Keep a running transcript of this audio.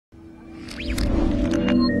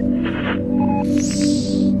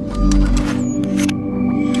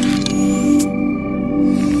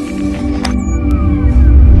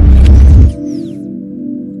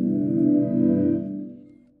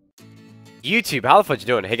YouTube? How the fuck you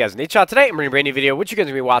doing? Hey guys, Nadeshot. Today I'm bringing a brand new video. What you're going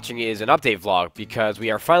to be watching is an update vlog because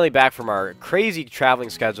we are finally back from our crazy traveling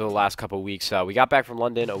schedule the last couple of weeks. We got back from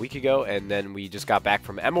London a week ago, and then we just got back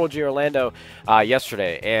from MLG Orlando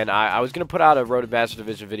yesterday. And I was going to put out a Road to Master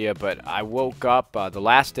Division video, but I woke up the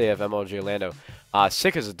last day of MLG Orlando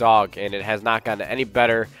sick as a dog, and it has not gotten any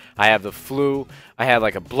better. I have the flu. I had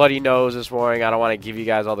like a bloody nose this morning. I don't want to give you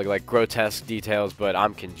guys all the like grotesque details, but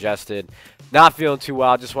I'm congested. Not feeling too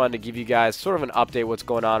well. Just wanted to give you guys sort of an update what's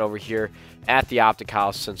going on over here at the Optic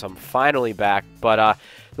House since I'm finally back. But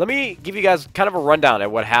let me give you guys kind of a rundown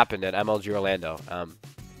at what happened at MLG Orlando.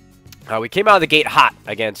 We came out of the gate hot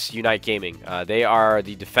against Unite Gaming. They are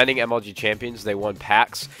the defending MLG champions. They won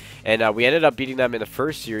PAX, and we ended up beating them in the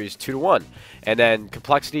first series 2-1. And then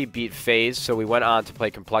Complexity beat FaZe, so we went on to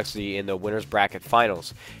play Complexity in the winners bracket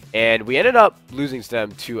finals. And we ended up losing to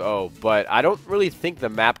them 2-0, but I don't really think the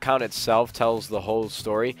map count itself tells the whole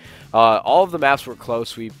story. All of the maps were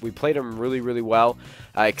close. We played them really, really well,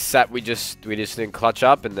 except we just didn't clutch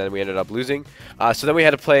up, and then we ended up losing. So then we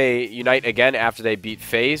had to play Unite again after they beat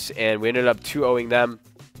FaZe, and we ended up 2-0ing them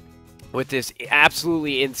with this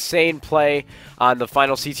absolutely insane play on the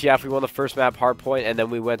final CTF. We won the first map, Hardpoint, and then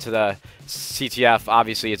we went to the CTF.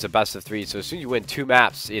 Obviously, it's a best of 3, so as soon as you win 2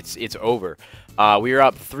 maps, it's over. We were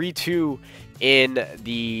up 3-2 in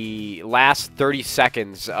the last 30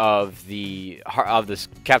 seconds of this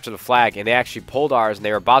capture the flag, and they actually pulled ours, and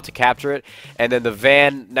they were about to capture it, and then the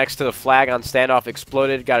van next to the flag on standoff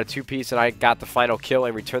exploded, got a 2-piece, and I got the final kill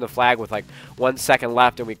and returned the flag with like 1 second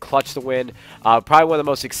left, and we clutched the win. Probably one of the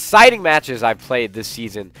most exciting matches I've played this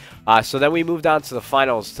season. So then we moved on to the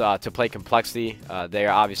finals to play Complexity. They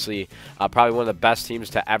are obviously probably one of the best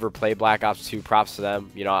teams to ever play Black Ops 2. Props to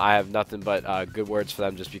them. You know, I have nothing but good words for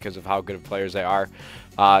them just because of how good of players they are.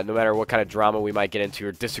 No matter what kind of drama we might get into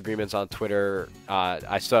or disagreements on Twitter,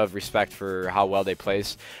 I still have respect for how well they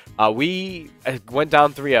place. We went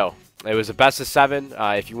down 3-0. It was a best of 7.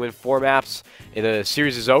 If you win 4 maps, the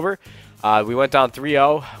series is over. We went down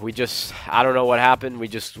 3-0. I don't know what happened. We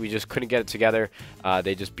just couldn't get it together.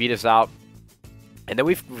 They just beat us out. And then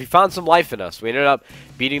we found some life in us. We ended up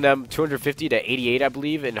beating them 250 to 88, I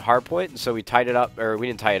believe, in Hardpoint. And so we tied it up, or we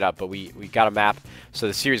didn't tie it up, but we got a map. So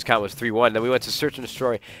the series count was 3-1. Then we went to Search and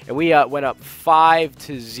Destroy, and we went up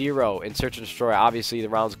 5-0 in Search and Destroy. Obviously, the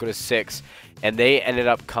rounds go to 6, and they ended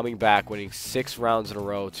up coming back, winning 6 rounds in a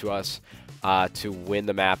row to us to win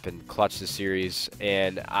the map and clutch the series.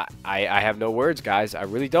 And I have no words, guys. I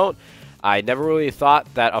really don't. I never really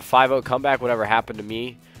thought that a 5-0 comeback would ever happen to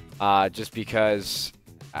me. Just because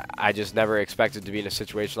I just never expected to be in a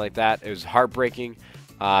situation like that. It was heartbreaking.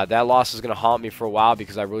 That loss is going to haunt me for a while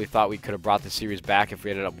because I really thought we could have brought the series back if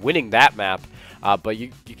we ended up winning that map. But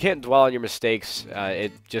you can't dwell on your mistakes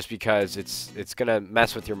just because it's going to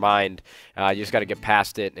mess with your mind. You just got to get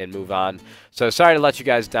past it and move on. So sorry to let you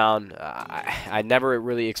guys down. I never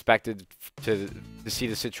really expected to see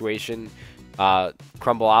the situation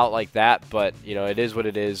crumble out like that, but you know, it is what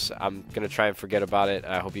it is. I'm gonna try and forget about it.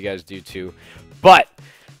 I hope you guys do too. But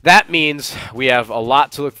that means we have a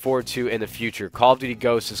lot to look forward to in the future. Call of Duty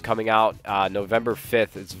Ghosts is coming out November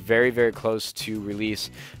 5th. It's very, very close to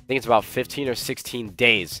release. I think it's about 15 or 16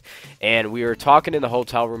 days. And we were talking in the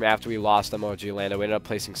hotel room after we lost MLG Orlando. We ended up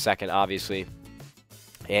placing second, obviously.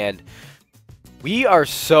 And we are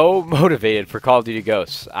so motivated for Call of Duty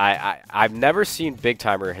Ghosts. I've never seen Big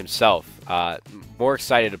Timer himself more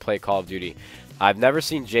excited to play Call of Duty. I've never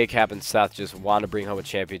seen JCap and Seth just want to bring home a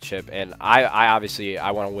championship, and I obviously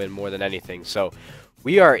want to win more than anything. So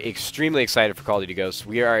we are extremely excited for Call of Duty Ghosts.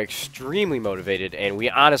 We are extremely motivated, and we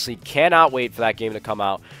honestly cannot wait for that game to come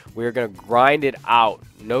out. We're going to grind it out.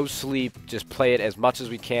 No sleep. Just play it as much as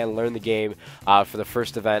we can. Learn the game for the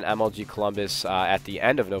first event, MLG Columbus, at the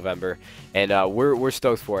end of November. And we're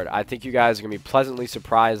stoked for it. I think you guys are going to be pleasantly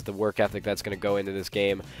surprised the work ethic that's going to go into this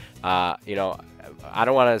game. You know, I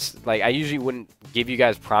don't want to, like, I usually wouldn't give you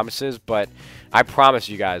guys promises, but I promise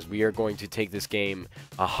you guys we are going to take this game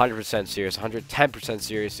 100% serious, 110%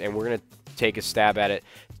 serious, and we're going to take a stab at it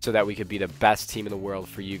so that we could be the best team in the world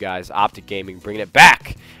for you guys. Optic Gaming, bringing it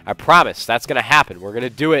back. I promise that's going to happen. We're going to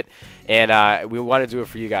do it, and we want to do it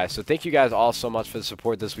for you guys. So thank you guys all so much for the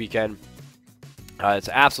support this weekend. It's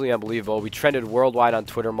absolutely unbelievable. We trended worldwide on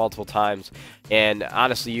Twitter multiple times, and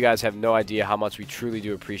honestly, you guys have no idea how much we truly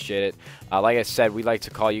do appreciate it. Like I said, we like to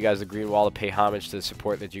call you guys the Green Wall to pay homage to the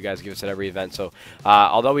support that you guys give us at every event. So,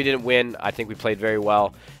 although we didn't win, I think we played very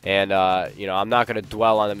well, and you know, I'm not going to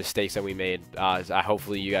dwell on the mistakes that we made.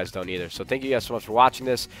 Hopefully, you guys don't either. So, thank you guys so much for watching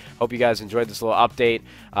this. Hope you guys enjoyed this little update.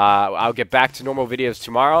 I'll get back to normal videos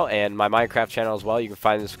tomorrow, and my Minecraft channel as well. You can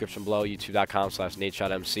find in the description below,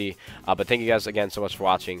 youtube.com/NadeshotMC. But thank you guys again so much for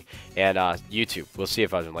watching, and YouTube. We'll see you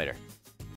guys later.